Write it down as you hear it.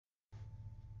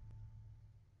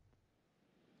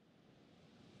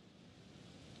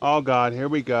Oh god, here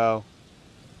we go.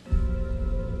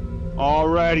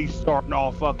 Already starting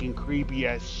all fucking creepy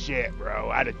as shit,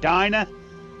 bro. At a diner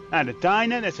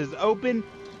that says open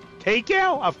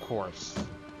takeout, of course.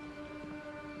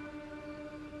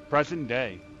 Present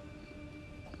day.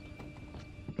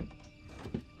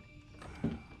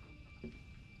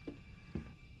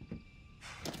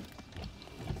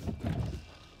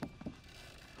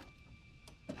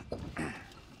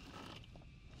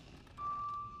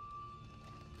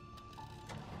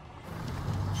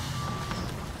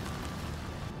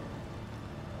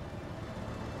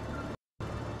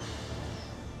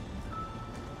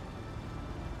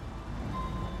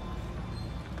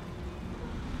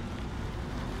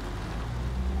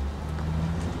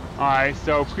 Alright,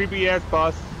 so creepy ass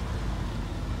bus.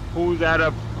 Who's at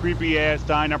a creepy ass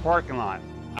diner parking lot?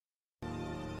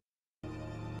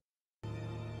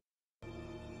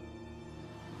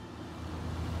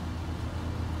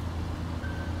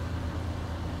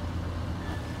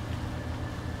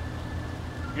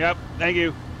 Yep, thank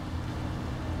you.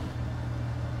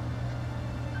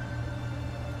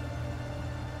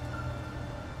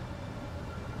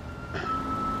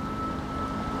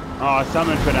 Oh,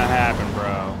 something's gonna happen,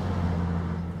 bro.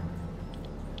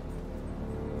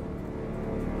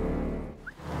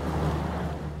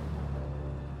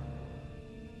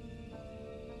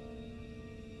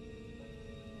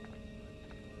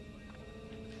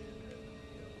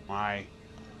 Why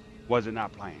was it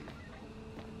not playing?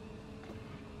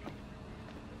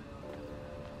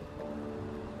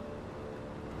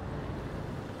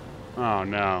 Oh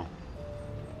no.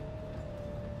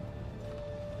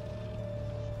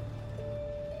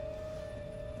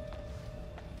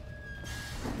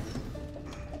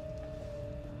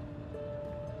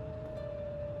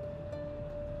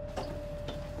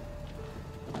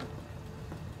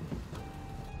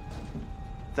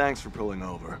 Thanks for pulling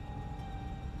over.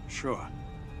 Sure.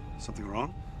 Something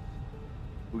wrong?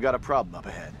 We got a problem up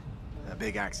ahead. A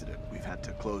big accident. We've had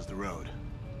to close the road.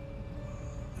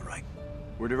 All right.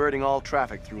 We're diverting all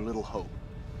traffic through Little Hope.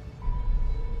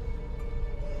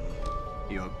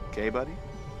 You okay, buddy?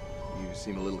 You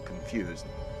seem a little confused.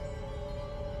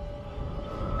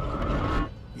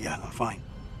 Yeah, I'm fine.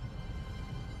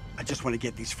 I just want to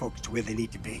get these folks to where they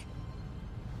need to be.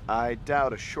 I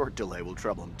doubt a short delay will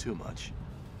trouble them too much.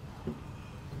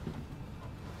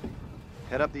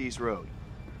 Head up the East Road.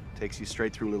 Takes you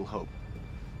straight through Little Hope.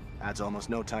 Adds almost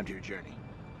no time to your journey.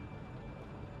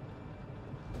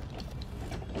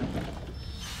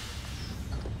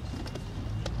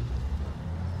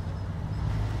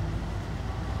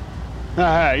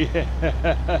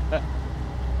 Yeah.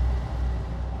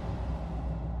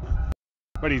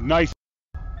 But he's nice,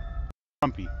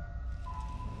 grumpy.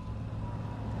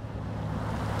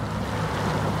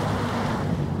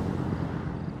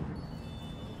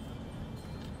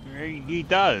 He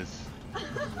does.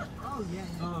 Oh, yeah.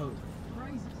 Oh.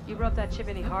 Crazy. You rub that chip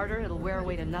any harder, it'll wear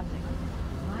away to nothing.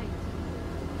 Right.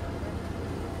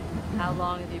 How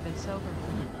long have you been sober?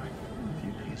 A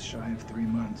few days shy of 3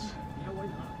 months.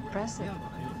 Impressive.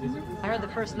 I heard the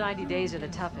first 90 days are the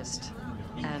toughest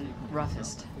and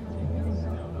roughest.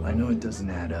 I know it doesn't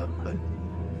add up, but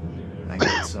I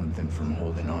get something from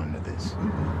holding on to this.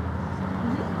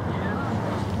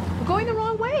 We're going the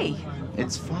wrong way.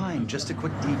 It's fine, just a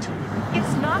quick detour.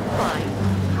 It's not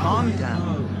fine. Calm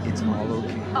down. It's all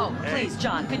okay. Oh, please,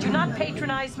 John, could you not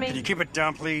patronize me? Can you keep it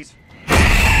down, please?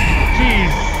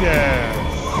 Jesus.